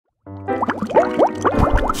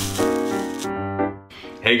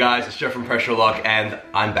Hey guys, it's Jeff from Pressure Luck, and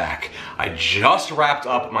I'm back. I just wrapped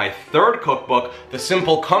up my third cookbook, the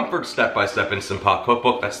Simple Comfort Step-by-Step Instant Pot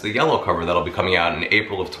Cookbook. That's the yellow cover that'll be coming out in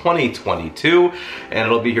April of 2022, and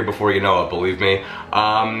it'll be here before you know it, believe me.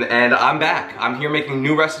 And I'm back. I'm here making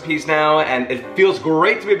new recipes now, and it feels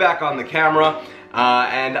great to be back on the camera.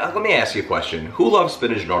 Let me ask you a question. Who loves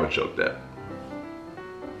spinach and artichoke dip?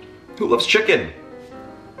 Who loves chicken?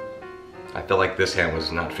 I feel like this hand was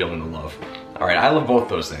not feeling the love. Alright, I love both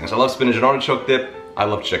those things. I love spinach and artichoke dip. I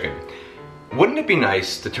love chicken. Wouldn't it be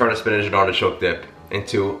nice to turn a spinach and artichoke dip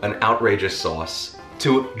into an outrageous sauce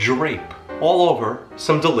to drape all over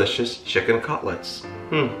some delicious chicken cutlets?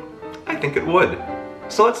 I think it would.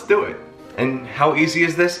 So let's do it. And how easy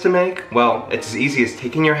is this to make? Well, it's as easy as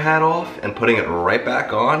taking your hat off and putting it right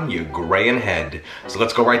back on, you graying head. So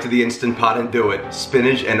let's go right to the Instant Pot and do it.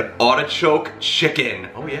 Spinach and artichoke chicken.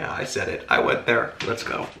 Oh yeah, I said it. I went there. Let's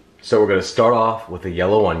go. So we're gonna start off with a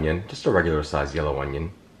yellow onion, just a regular sized yellow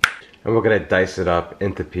onion. And we're gonna dice it up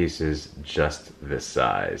into pieces just this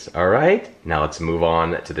size. All right, now let's move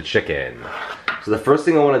on to the chicken. So the first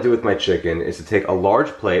thing I wanna do with my chicken is to take a large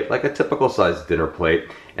plate, like a typical sized dinner plate,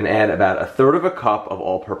 and add about 1/3 cup of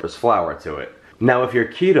all-purpose flour to it. Now if you're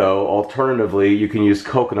keto, alternatively, you can use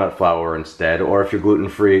coconut flour instead, or if you're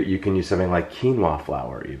gluten-free, you can use something like quinoa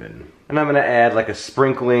flour even. And I'm gonna add like a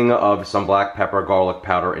sprinkling of some black pepper, garlic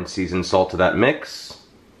powder, and seasoned salt to that mix.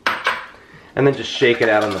 And then just shake it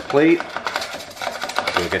out on the plate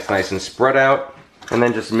so it gets nice and spread out. And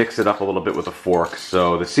then just mix it up a little bit with a fork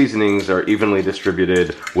so the seasonings are evenly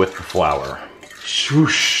distributed with the flour.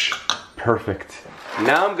 Swoosh! Perfect.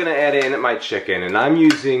 Now I'm gonna add in my chicken, and I'm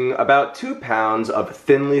using about 2 pounds of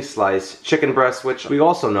thinly sliced chicken breast, which we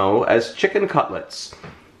also know as chicken cutlets.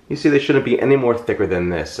 You see, they shouldn't be any more thicker than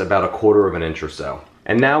this, about 1/4 of an inch or so.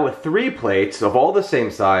 And now with 3 plates of all the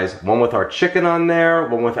same size, one with our chicken on there,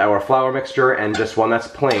 one with our flour mixture, and just one that's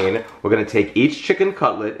plain, we're gonna take each chicken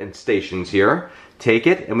cutlet in stations here, take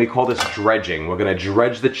it, and we call this dredging. We're gonna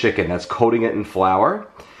dredge the chicken, that's coating it in flour,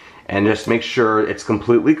 and just make sure it's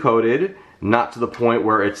completely coated, not to the point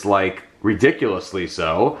where it's like ridiculously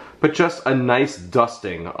so, but just a nice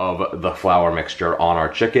dusting of the flour mixture on our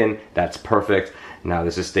chicken. That's perfect. Now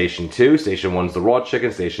this is station 2. Station 1 is the raw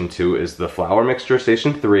chicken. Station 2 is the flour mixture.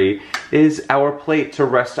 Station 3 is our plate to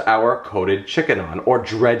rest our coated chicken on, or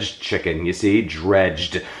dredged chicken. You see,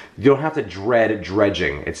 dredged. You don't have to dread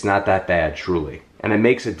dredging. It's not that bad, truly. And it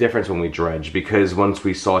makes a difference when we dredge, because once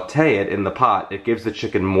we saute it in the pot, it gives the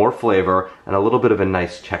chicken more flavor and a little bit of a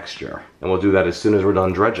nice texture. And we'll do that as soon as we're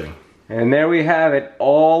done dredging. And there we have it,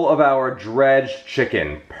 all of our dredged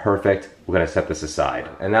chicken. Perfect. We're gonna set this aside.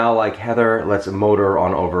 And now, like Heather, let's motor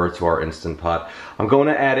on over to our Instant Pot. I'm going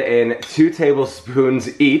to add in 2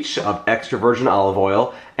 tablespoons each of extra virgin olive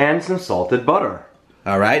oil and some salted butter.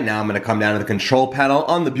 Alright, now I'm going to come down to the control panel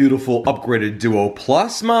on the beautiful upgraded Duo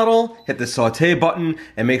Plus model, hit the saute button,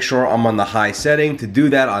 and make sure I'm on the high setting. To do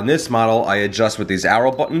that on this model, I adjust with these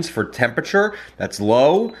arrow buttons for temperature. That's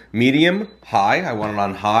low, medium, high. I want it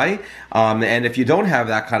on high. And if you don't have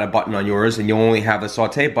that kind of button on yours and you only have the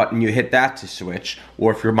saute button, you hit that to switch.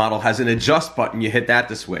 Or if your model has an adjust button, you hit that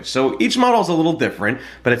to switch. So each model is a little different,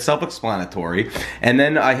 but it's self-explanatory. And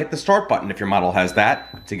then I hit the start button if your model has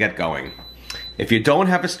that to get going. If you don't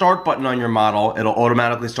have a start button on your model, it'll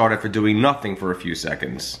automatically start it for doing nothing for a few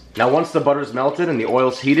seconds. Now once the butter's melted and the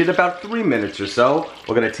oil's heated, about 3 minutes or so,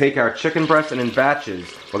 we're gonna take our chicken breasts, and in batches,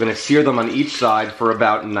 we're gonna sear them on each side for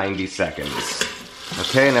about 90 seconds.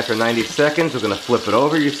 Okay, and after 90 seconds, we're gonna flip it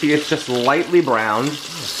over. You see it's just lightly browned.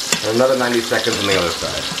 And another 90 seconds on the other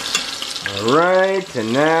side. Alright,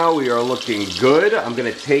 and now we are looking good. I'm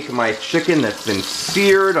gonna take my chicken that's been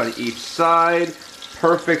seared on each side.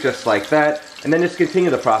 Perfect, just like that. And then just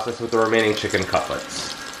continue the process with the remaining chicken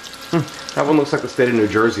cutlets. That one looks like the state of New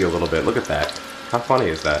Jersey a little bit. Look at that. How funny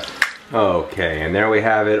is that? Okay, and there we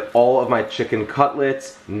have it. All of my chicken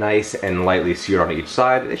cutlets, nice and lightly seared on each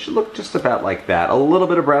side. They should look just about like that. A little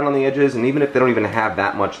bit of brown on the edges, and even if they don't even have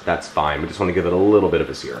that much, that's fine. We just want to give it a little bit of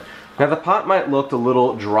a sear. Now the pot might look a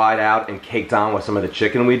little dried out and caked on with some of the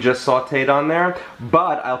chicken we just sauteed on there,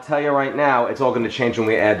 but I'll tell you right now, it's all going to change when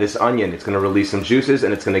we add this onion. It's going to release some juices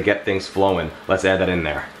and it's going to get things flowing. Let's add that in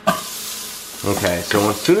there. Okay, so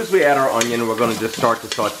as soon as we add our onion, we're going to just start to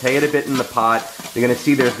saute it a bit in the pot. You're going to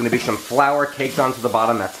see there's going to be some flour caked onto the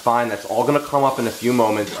bottom. That's fine. That's all going to come up in a few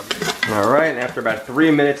moments. Alright, and after about 3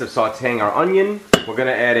 minutes of sauteing our onion, we're going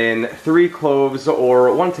to add in 3 cloves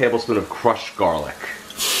or 1 tablespoon of crushed garlic.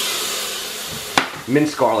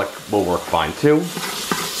 Minced garlic will work fine too.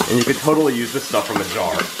 And you could totally use this stuff from a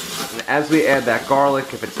jar. And as we add that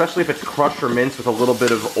garlic, especially if it's crushed or minced with a little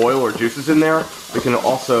bit of oil or juices in there, we can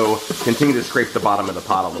also continue to scrape the bottom of the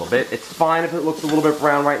pot a little bit. It's fine if it looks a little bit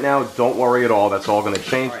brown right now. Don't worry at all. That's all going to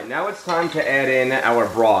change. All right, now it's time to add in our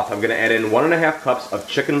broth. I'm going to add in 1.5 cups of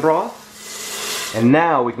chicken broth. And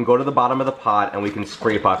now we can go to the bottom of the pot and we can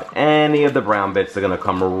scrape up any of the brown bits. They're going to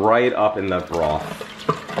come right up in the broth,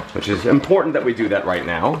 which is important that we do that right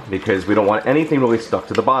now because we don't want anything really stuck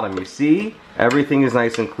to the bottom. You see, everything is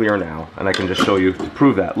nice and clear now, and I can just show you to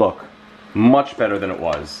prove that. Look, much better than it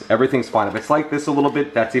was. Everything's fine. If it's like this a little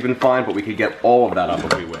bit, that's even fine, but we could get all of that up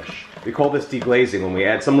if we wish. We call this deglazing. When we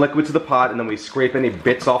add some liquid to the pot and then we scrape any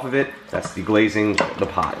bits off of it, that's deglazing the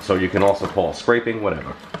pot. So you can also call it scraping,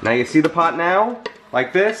 whatever. Now you see the pot now?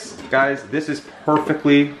 Like this? Guys, this is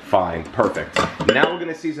perfectly fine. Perfect. Now we're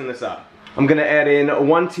gonna season this up. I'm gonna add in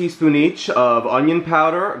 1 teaspoon each of onion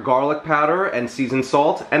powder, garlic powder, and seasoned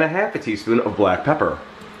salt, and 1/2 teaspoon of black pepper.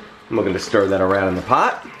 And we're gonna stir that around in the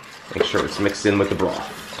pot. Make sure it's mixed in with the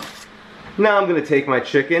broth. Now I'm gonna take my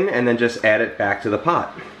chicken and then just add it back to the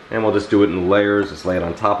pot. And we'll just do it in layers, just lay it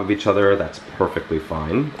on top of each other. That's perfectly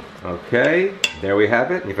fine. Okay, there we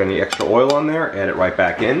have it. If any extra oil on there, add it right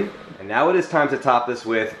back in. And now it is time to top this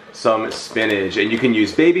with some spinach. And you can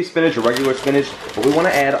use baby spinach or regular spinach, but we want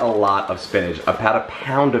to add a lot of spinach. About a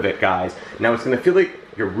pound of it, guys. Now it's going to feel like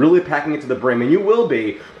you're really packing it to the brim, and you will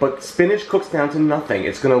be, but spinach cooks down to nothing.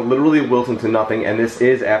 It's going to literally wilt into nothing, and this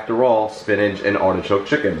is, after all, spinach and artichoke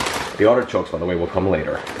chicken. The artichokes, by the way, will come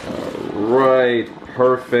later. Right,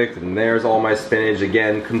 perfect, and there's all my spinach,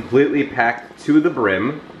 again, completely packed to the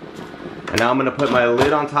brim. And now I'm going to put my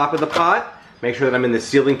lid on top of the pot. Make sure that I'm in the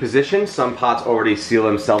sealing position. Some pots already seal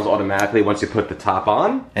themselves automatically once you put the top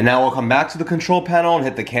on. And now we'll come back to the control panel and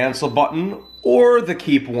hit the cancel button or the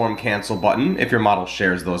keep warm cancel button if your model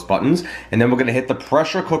shares those buttons. And then we're gonna hit the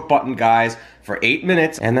pressure cook button, guys, for 8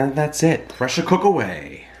 minutes, and then that's it. Pressure cook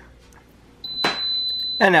away.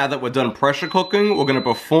 And now that we're done pressure cooking, we're gonna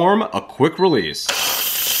perform a quick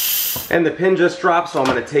release. And the pin just dropped, so I'm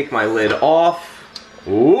gonna take my lid off.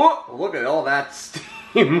 Ooh, look at all that steam.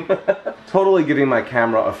 Totally giving my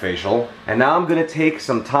camera a facial. And now I'm gonna take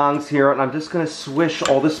some tongs here and I'm just gonna swish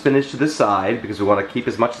all the spinach to the side because we wanna keep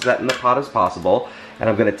as much of that in the pot as possible. And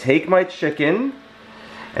I'm gonna take my chicken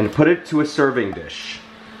and put it to a serving dish.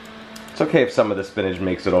 It's okay if some of the spinach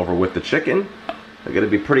makes it over with the chicken. They're gonna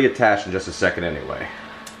be pretty attached in just a second anyway.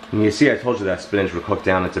 And you see, I told you that spinach would cook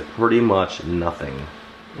down into pretty much nothing.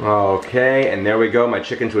 Okay, and there we go, my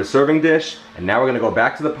chicken to a serving dish. And now we're gonna go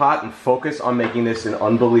back to the pot and focus on making this an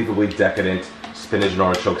unbelievably decadent spinach and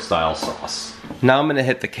artichoke style sauce. Now I'm gonna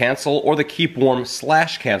hit the cancel or the keep warm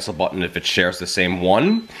 / cancel button if it shares the same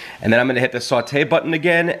one. And then I'm gonna hit the saute button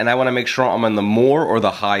again, and I wanna make sure I'm on the more or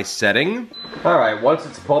the high setting. All right, once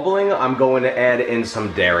it's bubbling, I'm going to add in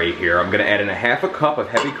some dairy here. I'm gonna add in 1/2 cup of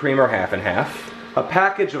heavy cream or 1/2 and 1/2. A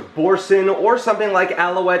package of Boursin or something like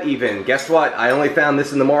Alouette even. Guess what? I only found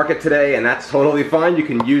this in the market today, and that's totally fine. You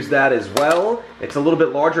can use that as well. It's a little bit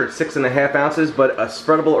larger, it's 6.5 ounces, but a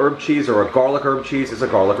spreadable herb cheese or a garlic herb cheese is a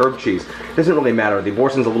garlic herb cheese. Doesn't really matter. The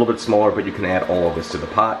Boursin's a little bit smaller, but you can add all of this to the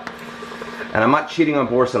pot. And I'm not cheating on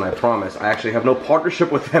Boursin, I promise. I actually have no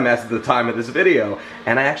partnership with them as of the time of this video.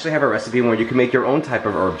 And I actually have a recipe where you can make your own type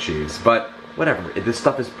of herb cheese. But whatever, this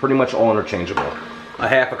stuff is pretty much all interchangeable.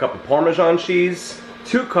 1/2 cup of Parmesan cheese,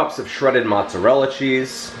 2 cups of shredded mozzarella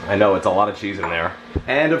cheese. I know, it's a lot of cheese in there.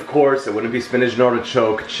 And of course, it wouldn't be spinach and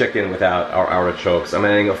artichoke chicken without our artichokes. I'm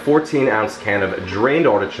adding a 14-ounce can of drained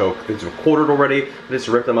artichoke. These are quartered already. Just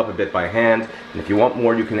rip them up a bit by hand. And if you want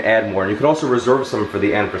more, you can add more. And you can also reserve some for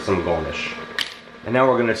the end for some garnish. And now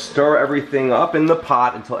we're gonna stir everything up in the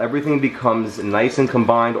pot until everything becomes nice and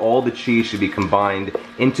combined. All the cheese should be combined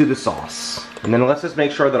into the sauce. And then let's just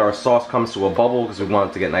make sure that our sauce comes to a bubble because we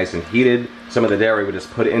want it to get nice and heated. Some of the dairy we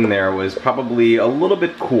just put in there was probably a little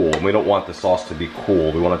bit cool. We don't want the sauce to be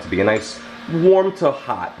cool. We want it to be a nice warm to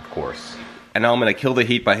hot, of course. And now I'm gonna kill the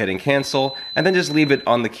heat by hitting cancel and then just leave it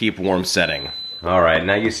on the keep warm setting. Alright,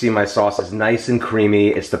 now you see my sauce is nice and creamy.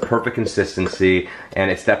 It's the perfect consistency, and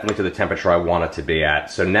it's definitely to the temperature I want it to be at.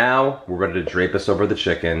 So now, we're ready to drape this over the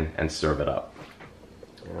chicken and serve it up.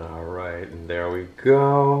 Alright, and there we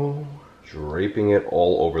go. Draping it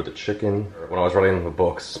all over the chicken. When I was writing the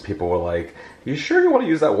books, people were like, you sure you want to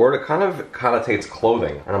use that word? It kind of connotates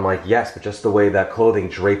clothing. And I'm like, yes, but just the way that clothing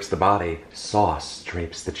drapes the body, sauce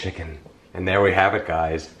drapes the chicken. And there we have it,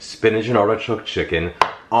 guys. Spinach and artichoke chicken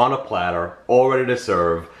on a platter, all ready to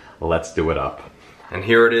serve. Let's do it up. And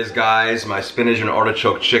here it is, guys, my spinach and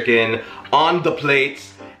artichoke chicken on the plate.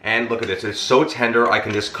 And look at this, it's so tender, I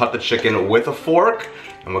can just cut the chicken with a fork.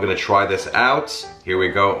 And we're gonna try this out. Here we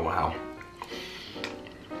go, wow.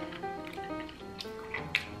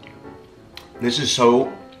 This is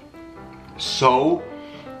so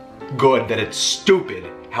good that it's stupid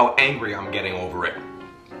how angry I'm getting over it.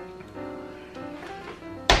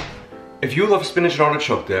 If you love spinach and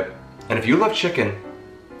artichoke dip, and if you love chicken,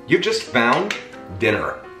 you've just found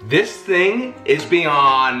dinner. This thing is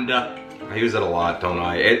beyond, I use it a lot, don't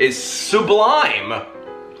I? It is sublime.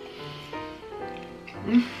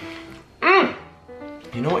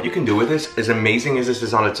 You know what you can do with this? As amazing as this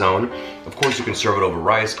is on its own, of course you can serve it over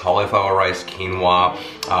rice, cauliflower rice, quinoa,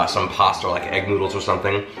 some pasta like egg noodles or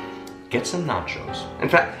something. Get some nachos. In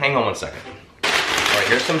fact, hang on one second. All right,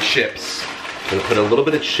 here's some chips. I'm gonna put a little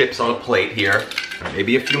bit of chips on a plate here,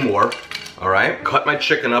 maybe a few more. All right, cut my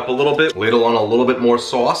chicken up a little bit, ladle on a little bit more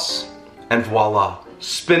sauce, and voila,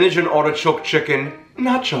 spinach and artichoke chicken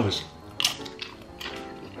nachos.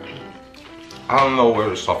 I don't know where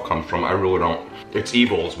this stuff comes from, I really don't. It's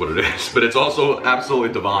evil is what it is, but it's also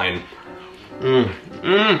absolutely divine.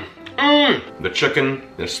 The chicken,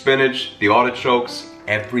 the spinach, the artichokes,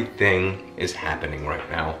 everything is happening right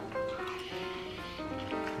now.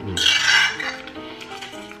 And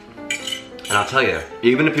I'll tell you,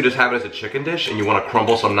 even if you just have it as a chicken dish and you want to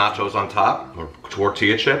crumble some nachos on top, or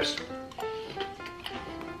tortilla chips,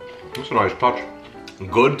 that's a nice touch.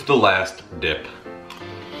 Good to the last dip.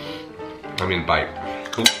 I mean bite.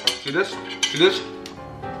 Ooh, see this? See this?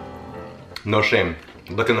 No shame.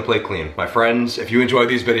 Licking the plate clean. My friends, if you enjoy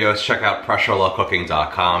these videos, check out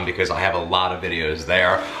PressureLuckCooking.com because I have a lot of videos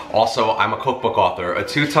there. Also, I'm a cookbook author, a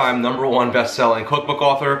 2-time #1 best-selling cookbook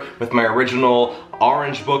author with my original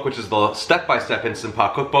orange book, which is the step-by-step Instant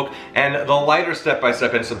Pot cookbook, and the lighter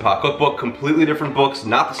step-by-step Instant Pot cookbook. Completely different books,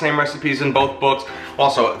 not the same recipes in both books.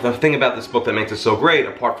 Also, the thing about this book that makes it so great,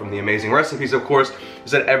 apart from the amazing recipes, of course,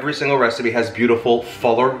 is that every single recipe has beautiful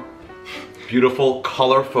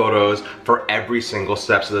color photos for every single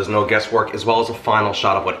step, so there's no guesswork, as well as a final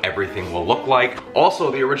shot of what everything will look like.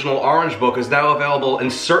 Also, the original orange book is now available in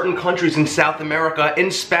certain countries in South America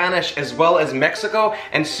in Spanish, as well as Mexico,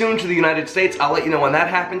 and soon to the United States. I'll let you know when that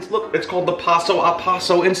happens. Look, it's called the Paso a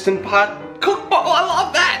Paso Instant Pot Cookbook. Oh, I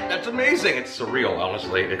love that! That's amazing. It's surreal,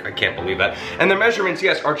 honestly. I can't believe that. And the measurements,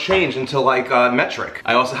 yes, are changed into like metric.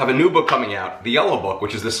 I also have a new book coming out, the yellow book,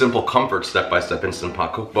 which is the Simple Comfort Step-by-Step Instant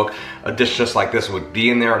Pot Cookbook. A dish just like this would be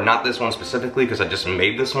in there, not this one specifically, because I just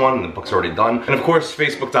made this one and the book's already done. And of course,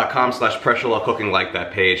 Facebook.com/PressureLuckCooking, like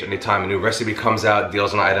that page. Anytime a new recipe comes out,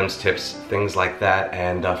 deals on items, tips, things like that.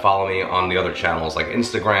 And follow me on the other channels like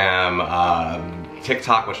Instagram,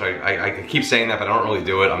 TikTok, which I keep saying that, but I don't really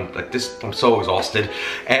do it. I'm so exhausted.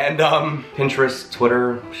 And Pinterest,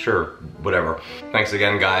 Twitter, sure, whatever. Thanks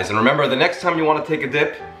again, guys. And remember, the next time you want to take a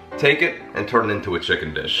dip, take it and turn it into a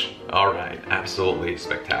chicken dish. All right, absolutely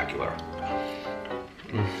spectacular.